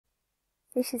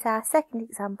This is our second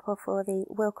example for the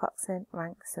Wilcoxon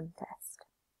Rank-Sum Test.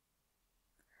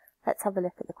 Let's have a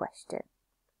look at the question.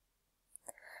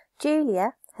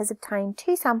 Julia has obtained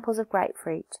 2 samples of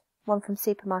grapefruit, one from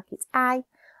supermarket A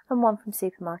and one from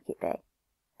supermarket B.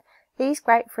 These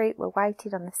grapefruit were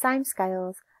weighted on the same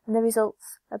scales and the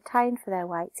results obtained for their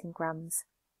weights in grams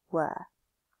were.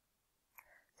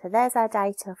 So there's our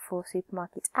data for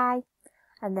supermarket A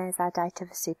and there's our data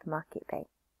for supermarket B.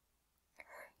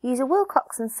 Use a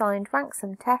Wilcoxon Signed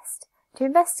Rank-Sum Test to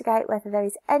investigate whether there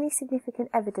is any significant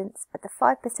evidence at the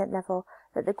 5% level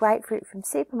that the grapefruit from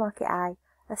supermarket A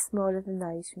are smaller than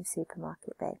those from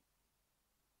supermarket B.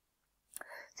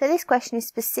 So this question is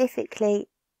specifically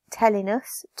telling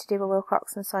us to do a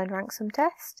Wilcoxon Signed Rank-Sum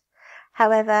Test.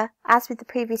 However, as with the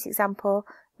previous example,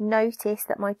 notice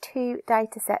that my 2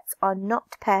 data sets are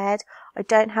not paired. I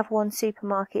don't have one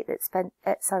supermarket that spent,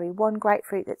 one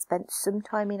grapefruit that spent some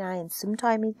time in A and some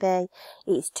time in B.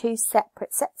 It is 2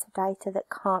 separate sets of data that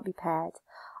can't be paired.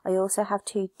 I also have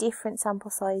 2 different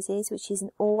sample sizes, which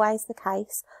isn't always the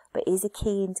case, but is a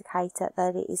key indicator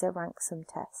that it is a rank-sum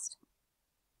test.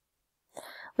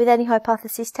 With any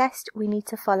hypothesis test, we need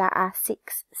to follow our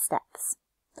 6 steps.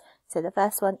 So the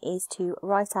first one is to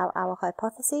write out our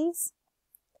hypotheses.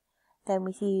 Then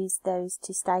we use those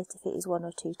to state if it is 1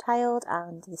 or 2 tailed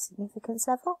and the significance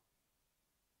level.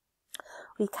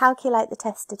 We calculate the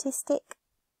test statistic.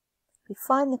 We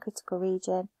find the critical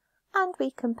region and we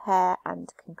compare and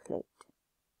conclude.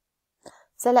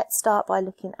 So let's start by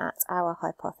looking at our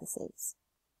hypotheses.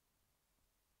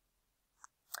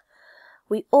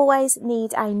 We always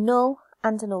need a null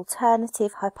and an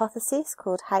alternative hypothesis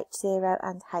called H0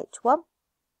 and H1.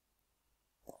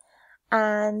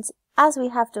 And as we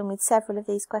have done with several of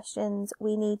these questions,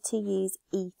 we need to use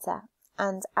eta.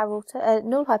 And our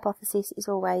null hypothesis is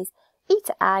always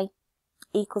eta A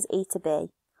equals eta B,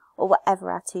 or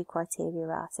whatever our 2 criteria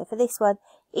are. So for this one,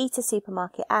 eta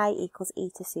supermarket A equals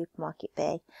eta supermarket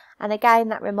B. And again,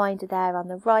 that reminder there on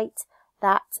the right,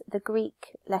 that the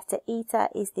Greek letter eta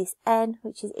is this n,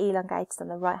 which is elongated on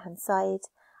the right hand side,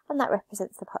 and that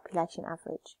represents the population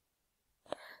average.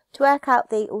 To work out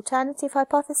the alternative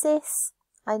hypothesis,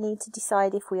 I need to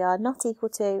decide if we are not equal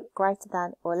to, greater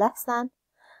than or less than,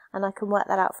 and I can work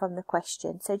that out from the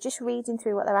question. So just reading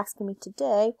through what they're asking me to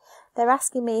do, they're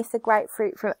asking me if the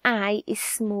grapefruit from A is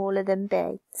smaller than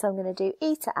B. So I'm going to do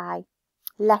eta A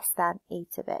less than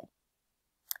eta B.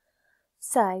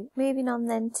 So, moving on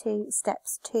then to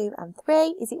steps 2 and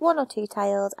 3, is it 1 or 2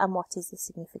 tailed and what is the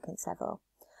significance level?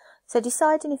 So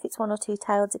deciding if it's 1 or 2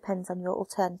 tailed depends on your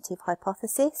alternative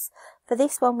hypothesis. For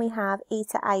this one we have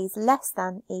eta A is less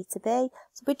than eta B,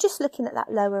 so we're just looking at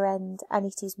that lower end and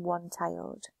it is 1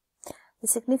 tailed. The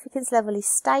significance level is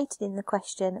stated in the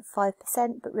question at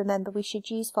 5%, but remember we should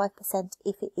use 5%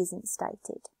 if it isn't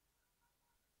stated.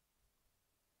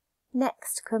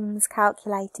 Next comes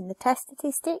calculating the test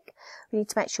statistic. We need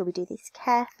to make sure we do this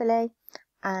carefully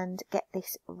and get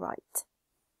this right.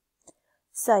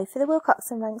 So for the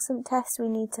Wilcoxon Rank-Sum Test, we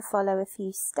need to follow a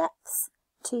few steps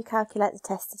to calculate the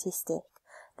test statistic.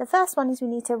 The first one is we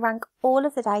need to rank all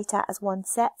of the data as one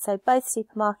set, so both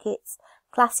supermarkets,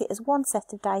 class it as one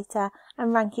set of data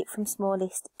and rank it from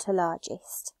smallest to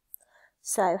largest.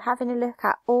 So having a look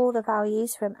at all the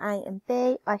values from A and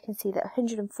B, I can see that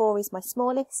 104 is my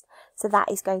smallest, so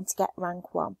that is going to get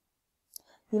rank 1.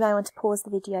 You may want to pause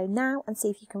the video now and see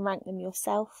if you can rank them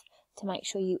yourself to make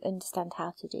sure you understand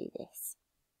how to do this.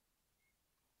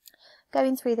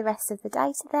 Going through the rest of the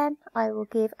data then, I will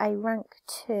give a rank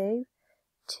 2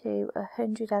 to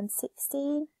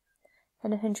 116,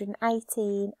 then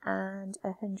 118 and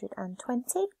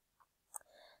 120.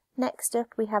 Next up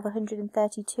we have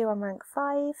 132 on rank 5,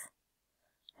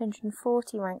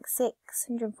 140 rank 6,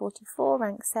 144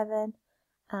 rank 7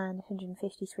 and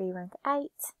 153 rank 8.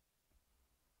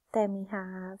 Then we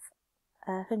have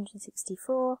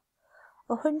 164,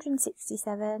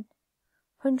 167,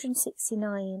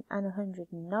 169 and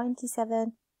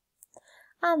 197.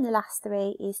 And the last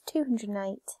 3 is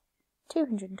 208,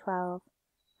 212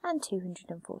 and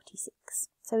 246.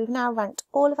 So we've now ranked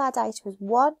all of our data as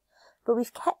 1, but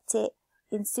we've kept it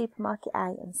in supermarket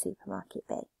A and supermarket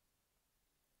B.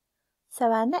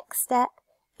 So our next step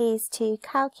is to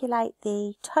calculate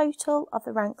the total of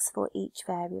the ranks for each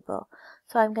variable.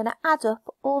 So I'm going to add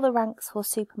up all the ranks for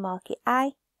supermarket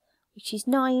A, which is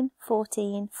 9,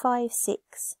 14, 5,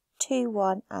 6, 2,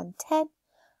 1 and 10,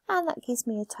 and that gives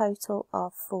me a total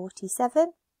of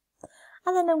 47.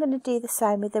 And then I'm going to do the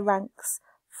same with the ranks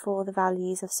for the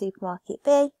values of supermarket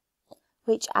B,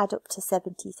 which add up to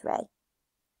 73.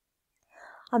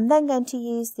 I'm then going to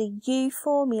use the U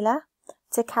formula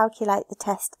to calculate the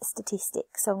test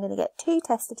statistics. So I'm going to get 2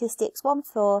 test statistics, one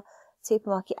for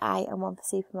supermarket A and one for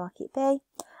supermarket B.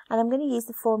 And I'm going to use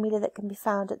the formula that can be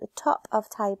found at the top of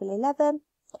table 11,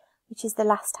 which is the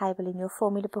last table in your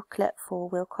formula booklet for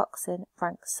Wilcoxon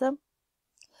Rank-Sum.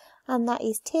 And that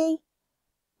is T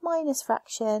minus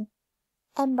fraction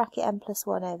n bracket n plus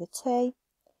 1 over 2,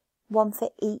 1 for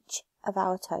each of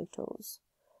our totals.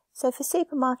 So for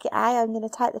supermarket A, I'm going to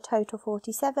take the total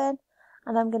 47,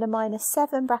 and I'm going to minus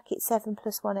 7 bracket 7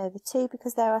 plus 1 over 2,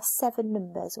 because there are 7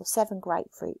 numbers, or 7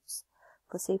 grapefruits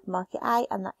for supermarket A,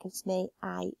 and that gives me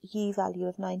a U value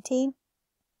of 19.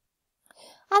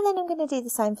 And then I'm going to do the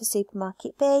same for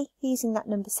supermarket B, using that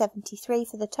number 73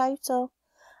 for the total.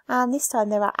 And this time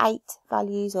there are 8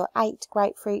 values, or 8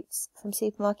 grapefruits from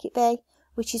supermarket B,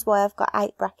 which is why I've got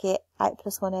 8 bracket 8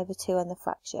 plus 1 over 2 on the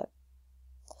fraction.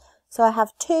 So I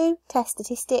have 2 test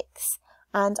statistics,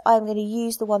 and I'm going to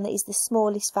use the one that is the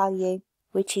smallest value,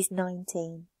 which is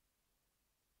 19.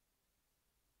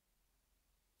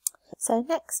 So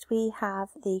next we have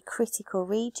the critical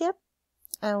region,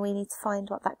 and we need to find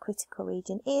what that critical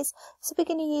region is. So we're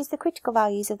going to use the critical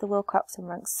values of the Wilcoxon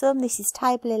Rank-Sum. This is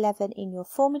table 11 in your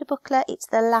formula booklet. It's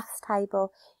the last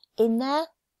table in there.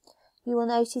 You will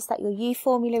notice that your U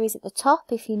formula is at the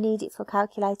top if you need it for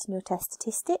calculating your test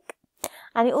statistic.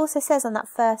 And it also says on that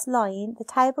first line, the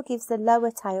table gives the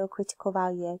lower tail critical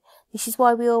value. This is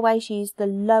why we always use the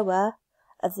lower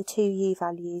of the 2 U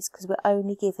values, because we're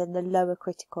only given the lower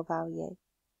critical value.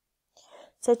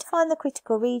 So to find the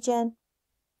critical region,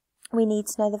 we need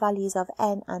to know the values of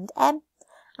n and m,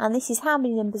 and this is how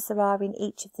many numbers there are in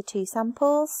each of the 2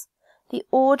 samples. The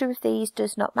order of these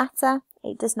does not matter.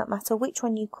 It does not matter which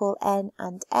one you call n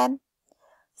and m.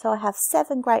 So I have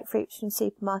 7 grapefruits from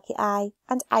supermarket A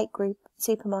and 8 grapefruits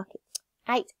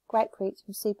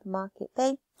from supermarket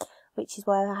B, which is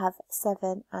why I have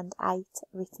 7 and 8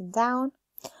 written down.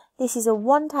 This is a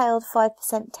one-tailed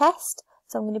 5% test,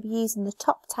 so I'm going to be using the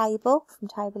top table from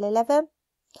table 11,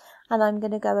 and I'm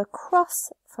going to go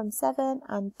across from 7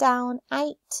 and down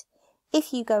 8.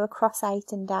 If you go across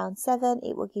 8 and down 7,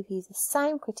 it will give you the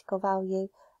same critical value,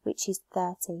 which is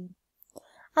 13.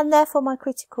 And therefore my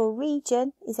critical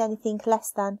region is anything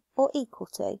less than or equal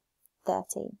to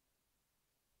 13.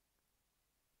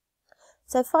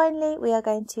 So finally we are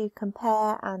going to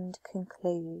compare and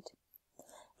conclude.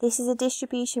 This is a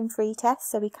distribution free test,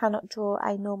 so we cannot draw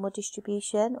a normal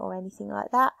distribution or anything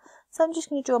like that. So I'm just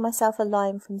going to draw myself a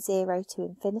line from 0 to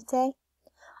infinity.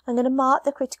 I'm going to mark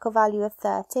the critical value of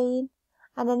 13,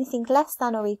 and anything less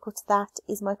than or equal to that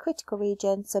is my critical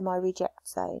region, so my reject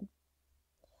zone.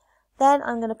 Then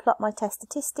I'm going to plot my test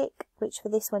statistic, which for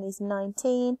this one is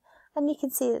 19, and you can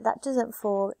see that that doesn't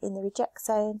fall in the reject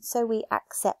zone, so we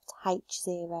accept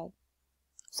H0.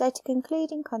 So to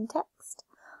conclude in context,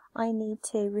 I need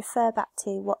to refer back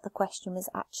to what the question was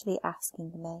actually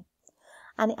asking me.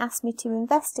 And it asked me to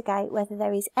investigate whether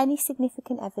there is any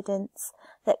significant evidence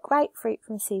that grapefruit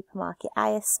from supermarket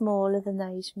A are smaller than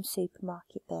those from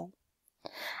supermarket B.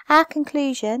 Our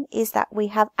conclusion is that we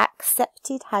have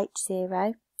accepted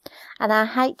H0, and our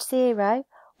H0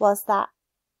 was that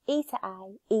E to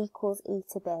A equals E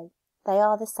to B. They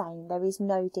are the same, there is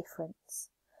no difference.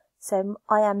 So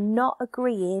I am not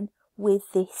agreeing with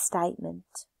this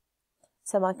statement.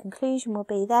 So my conclusion will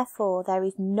be, therefore, there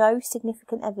is no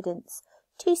significant evidence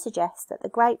to suggest that the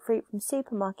grapefruit from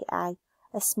supermarket A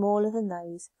are smaller than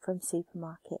those from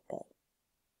supermarket B.